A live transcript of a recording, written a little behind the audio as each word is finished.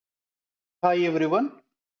Hi everyone,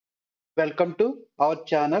 welcome to our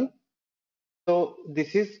channel. So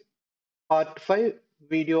this is part 5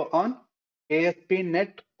 video on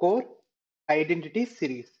ASP.NET Core Identity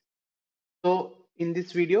series. So in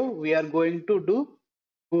this video we are going to do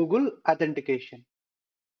Google Authentication.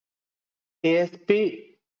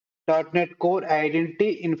 ASP.NET Core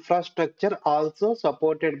Identity infrastructure also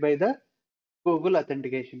supported by the Google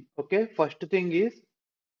Authentication. Okay, first thing is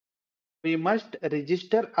we must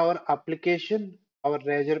register our application, our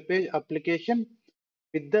Razor Page application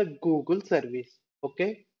with the Google service.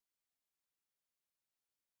 Okay,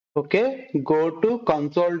 go to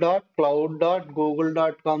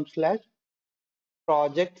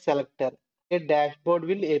console.cloud.google.com/project selector. A dashboard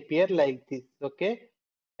will appear like this. Okay,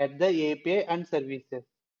 at the API and services.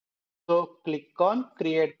 So click on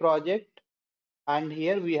create project, and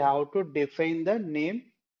here we have to define the name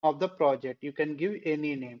of the project. You can give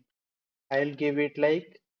any name. I'll give it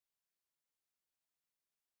like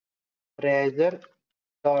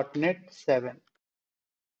Razor.NET 7,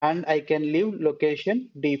 and I can leave location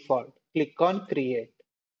default. Click on create.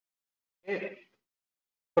 Okay.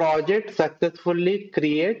 Project successfully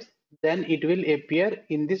creates, then it will appear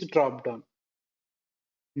in this drop down.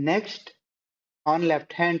 Next, on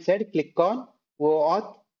left hand side, click on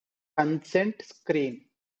OAuth consent screen.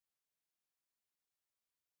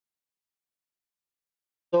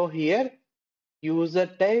 So here, user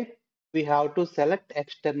type, we have to select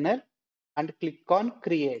external and click on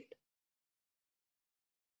create.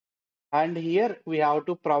 And here we have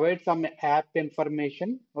to provide some app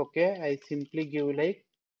information. Okay, I simply give like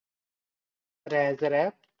Razor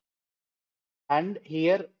app, and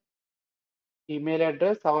here email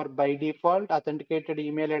address, our by default authenticated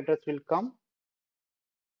email address will come.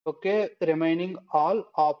 Okay, remaining all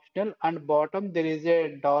optional, and bottom there is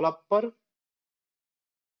a developer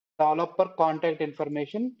contact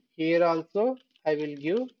information. Here also I will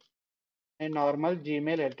give a normal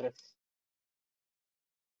Gmail address.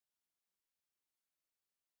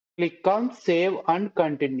 Click on save and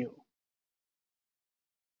continue.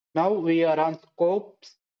 Now we are on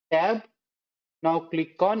scopes tab. Now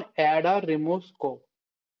click on add or remove scope.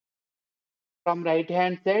 From right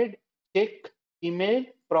hand side, check email,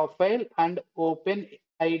 profile and open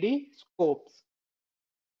ID scopes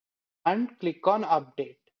and click on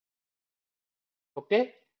update.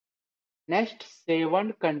 Okay. Next, save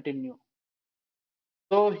and continue.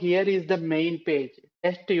 So here is the main page.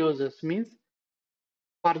 Test users means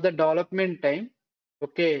for the development time,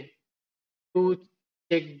 okay, to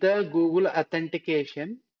check the Google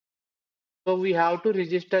authentication. So we have to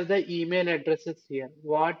register the email addresses here.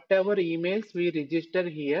 Whatever emails we register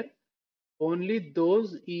here, only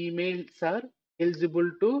those emails are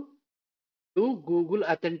eligible to do Google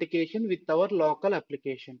authentication with our local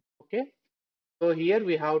application. Okay. So here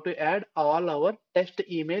we have to add all our test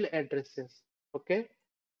email addresses. Okay.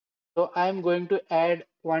 So I am going to add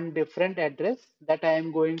one different address that I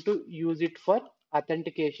am going to use it for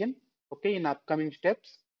authentication. Okay, in upcoming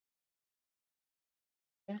steps.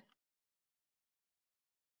 Okay.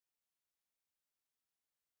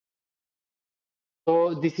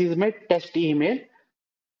 So this is my test email.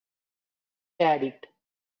 Add it.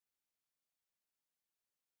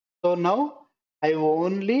 So now I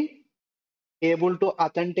only able to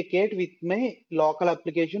authenticate with my local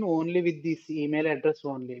application only with this email address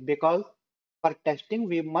only, because for testing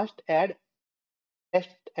we must add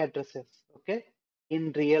test addresses. Okay,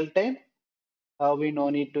 in real time we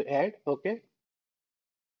no need to add. Okay,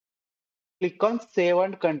 click on save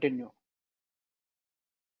and continue,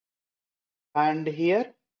 and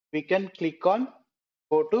here we can click on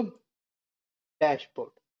go to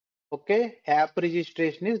dashboard. Okay, app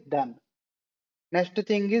registration is done. Next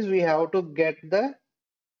thing is we have to get the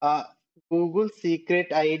uh, Google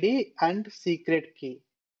secret ID and secret key.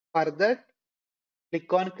 For that,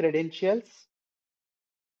 click on credentials,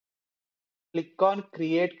 click on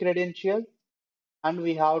create credentials, and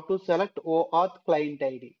we have to select OAuth client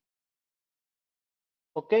ID.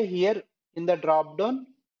 Okay, here in the drop down,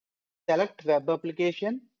 select web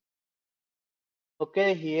application.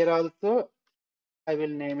 Okay, here also I will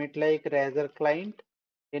name it like Razor client.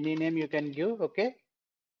 Any name you can give. Okay,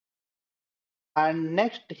 and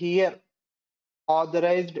next here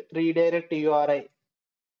authorized redirect URI.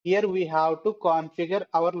 Here we have to configure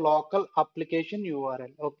our local application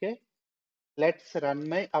URL. Okay, let's run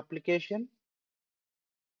my application.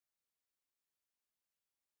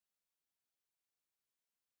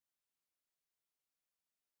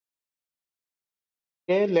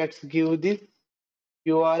 Okay, let's give this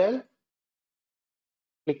URL.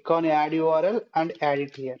 Click on add URL and add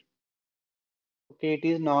it here. Okay, it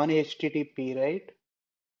is non-HTTP, right?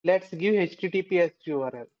 Let's give HTTPS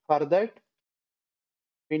URL. For that,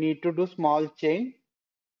 we need to do small chain.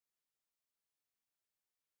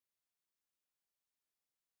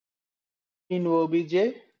 In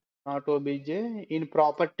OBJ, not OBJ, in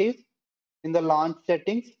properties, in the launch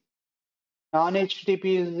settings, non-HTTP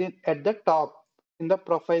is at the top in the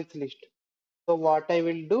profiles list. So what I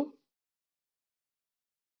will do,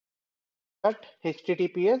 cut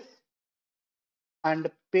HTTPS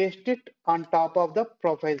and paste it on top of the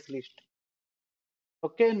profiles list.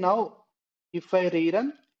 Okay, now if I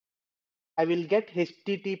rerun, I will get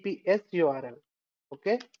HTTPS URL.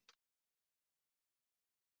 Okay,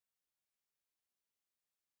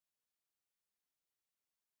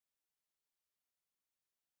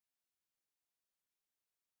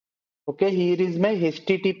 okay, here is my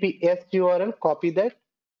HTTPS URL. Copy that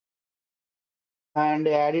and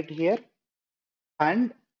add it here.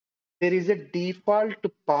 And there is a default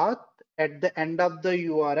path at the end of the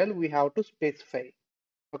URL we have to specify.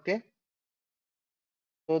 Okay,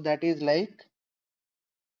 so that is like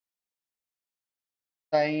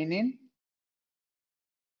sign in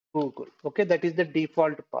Google. Okay, that is the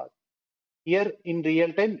default path. Here in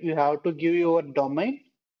real time, you have to give your domain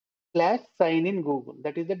 / sign in Google.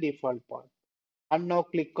 That is the default path. And now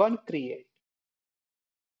click on create.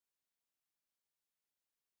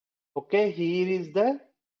 Okay, here is the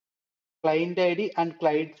client ID and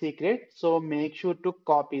client secret. So make sure to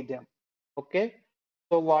copy them. Okay,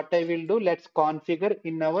 so what I will do, let's configure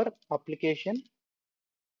in our application.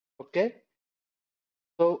 Okay,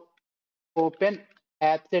 so open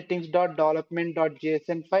app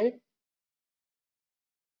settings.development.json file.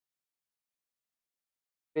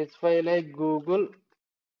 This file like Google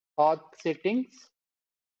auth settings.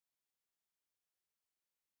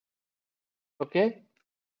 Okay,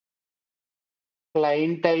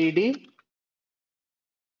 client ID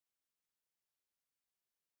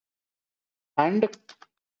and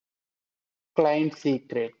client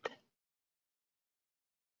secret.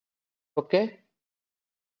 Okay,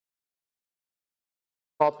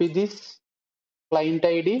 copy this client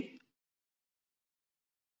ID,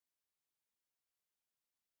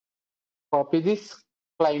 copy this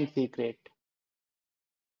client secret.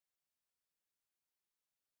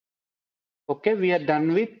 Okay, we are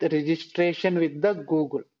done with registration with the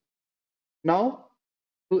Google. Now,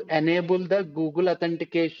 to enable the Google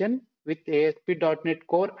authentication with ASP.NET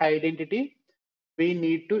Core identity, we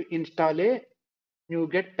need to install a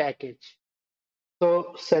NuGet package.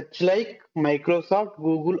 So, such like Microsoft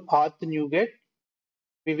Google Auth NuGet,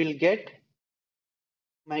 we will get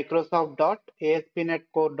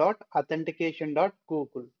Microsoft.ASP.NET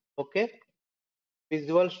Core.authentication.google. Okay,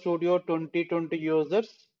 Visual Studio 2020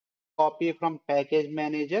 users, copy from package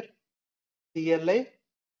manager, CLI,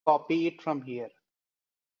 copy it from here.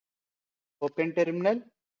 Open terminal,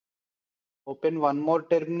 open one more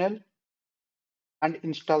terminal and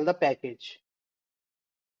install the package.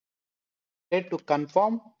 Okay, to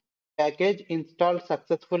confirm package installed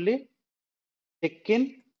successfully, click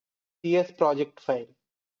in CS project file.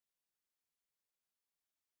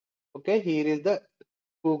 Okay, here is the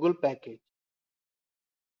Google package.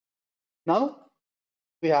 Now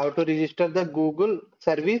we have to register the Google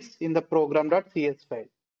service in the program.cs file.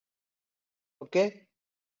 Okay,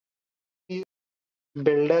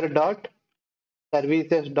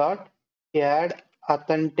 builder.services.add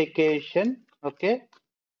authentication. Okay,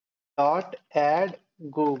 dot add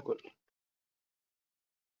Google.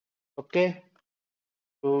 Okay,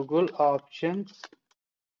 Google options.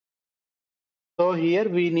 So here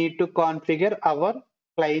we need to configure our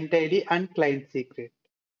client ID and client secret.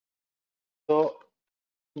 So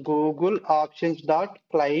Google options dot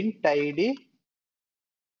client ID,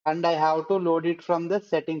 and I have to load it from the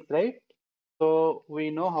settings, right? So we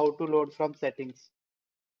know how to load from settings.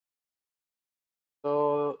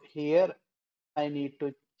 So here I need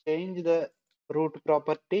to change the root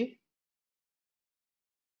property,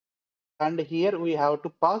 and here we have to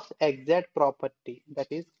pass exact property, that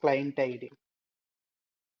is client ID.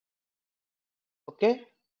 Okay.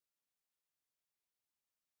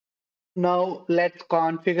 Now let's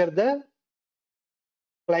configure the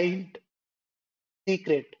client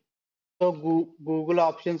secret. So Google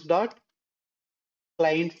options dot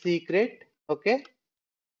client secret. Okay.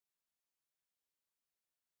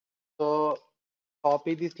 So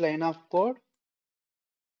copy this line of code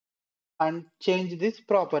and change this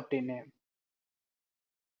property name.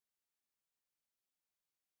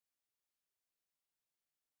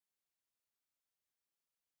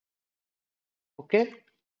 Okay.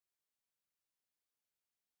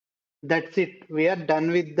 That's it. We are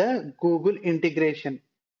done with the Google integration.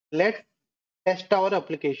 Let's test our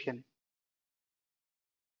application.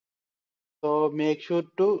 So make sure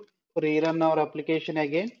to rerun our application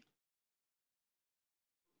again.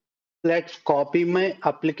 Let's copy my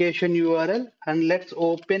application URL and let's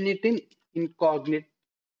open it in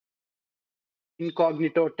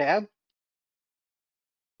incognito tab.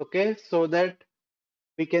 Okay, so that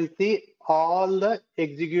we can see all the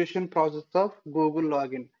execution process of Google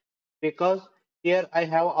login, because here I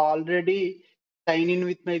have already signed in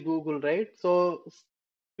with my Google, right? So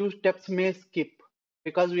few steps may skip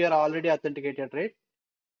because we are already authenticated, right?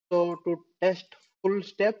 So to test full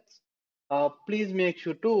steps, please make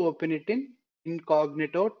sure to open it in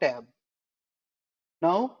incognito tab.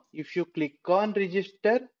 Now, if you click on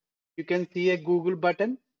register, you can see a Google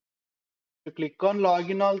button. If you click on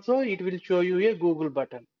login also, it will show you a Google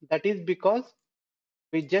button. That is because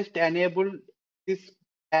we just enabled this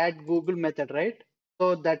add Google method, right?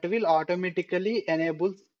 So that will automatically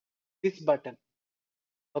enable this button.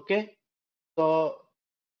 Okay. So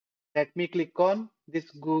let me click on this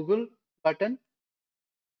Google button.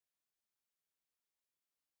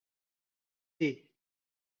 See,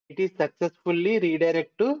 it is successfully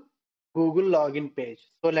redirect to Google login page.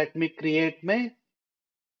 So let me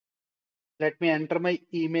enter my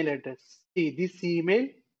email address. See, this email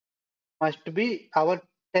must be our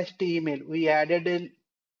test email. We added a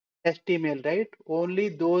test email, right? Only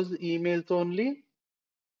those emails only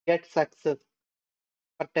get success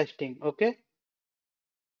for testing. Okay.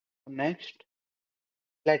 Next,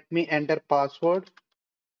 let me enter password,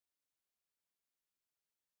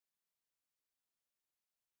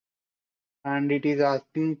 and it is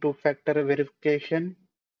asking two-factor verification.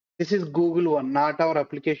 This is Google one, not our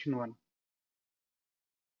application one.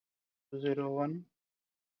 201-003.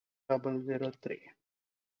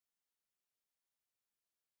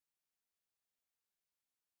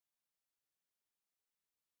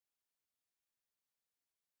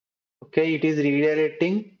 Okay, it is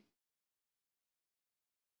redirecting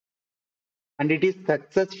and it is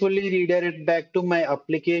successfully redirected back to my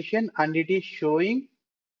application, and it is showing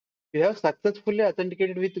you have successfully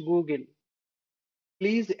authenticated with Google.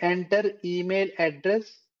 Please enter email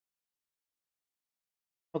address.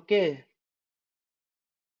 Okay,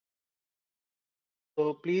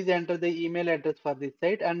 so please enter the email address for this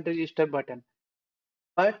site and register button.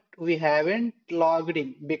 But we haven't logged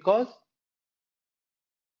in because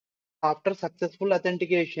after successful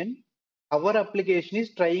authentication, our application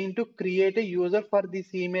is trying to create a user for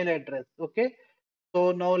this email address. Okay,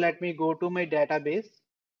 so now let me go to my database.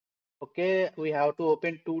 Okay, we have to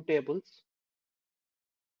open two tables.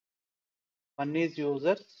 One is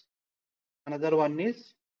users, another one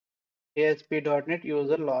is ASP.NET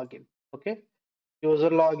user login. Okay, user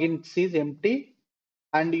login is empty,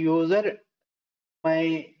 and user,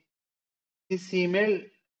 my this email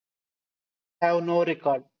have no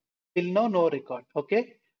record. Till now, no record.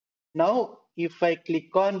 Okay, now if I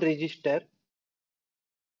click on register,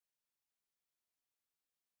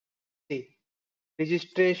 see,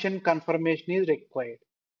 registration confirmation is required.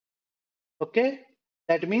 Okay,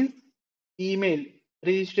 that means email,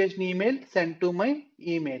 registration email sent to my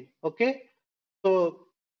email. Okay, so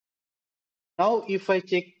now if I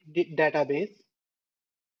check the database,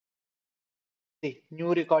 see,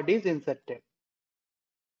 new record is inserted,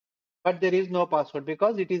 but there is no password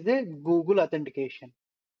because it is a Google authentication.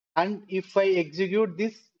 And if I execute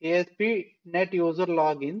this ASP.NET user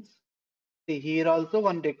logins, see, here also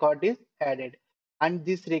one record is added, and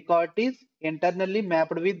this record is internally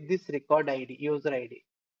mapped with this record ID, user ID,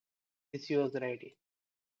 this user ID.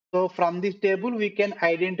 So from this table, we can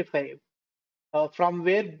identify from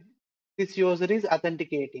where this user is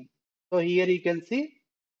authenticating. So here you can see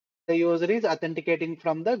the user is authenticating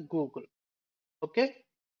from the Google. Okay.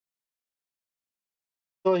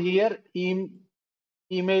 So here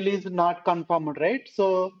email is not confirmed, right?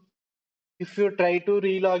 So if you try to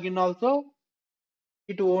re-log in also,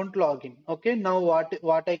 it won't log in. Okay. Now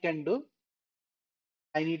what I can do?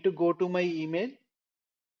 I need to go to my email.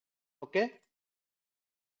 Okay.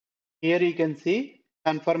 Here you can see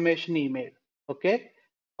confirmation email. Okay.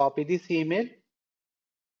 Copy this email.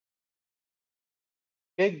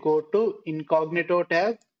 Okay. Go to incognito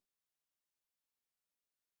tab.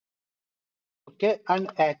 Okay.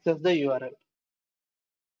 And access the URL.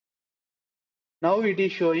 Now it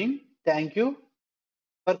is showing thank you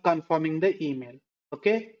for confirming the email.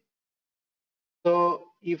 Okay. So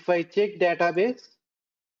if I check database,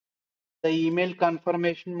 the email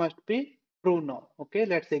confirmation must be true now. Okay.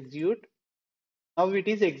 Let's execute. Now it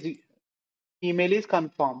is email is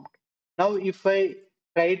confirmed. Now if I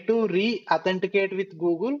try to re-authenticate with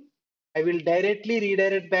Google, I will directly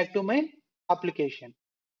redirect back to my application.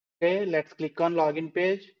 Okay, let's click on login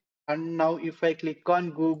page. And now if I click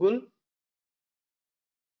on Google,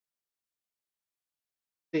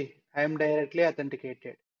 See, I am directly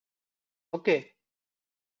authenticated. Okay,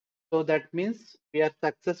 so that means we are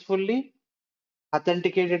successfully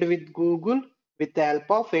authenticated with Google with the help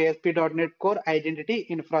of ASP.NET Core Identity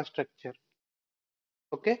Infrastructure.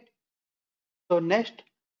 Okay, so next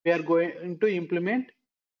we are going to implement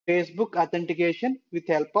Facebook authentication with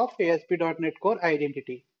help of ASP.NET Core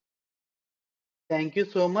Identity. Thank you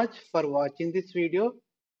so much for watching this video.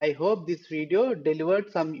 I hope this video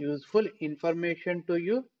delivered some useful information to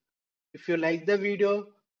you. If you like the video,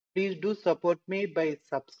 please do support me by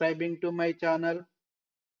subscribing to my channel,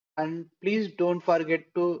 and please don't forget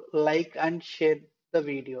to like and share the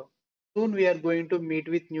video. Soon we are going to meet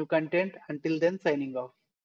with new content. Until then, signing off.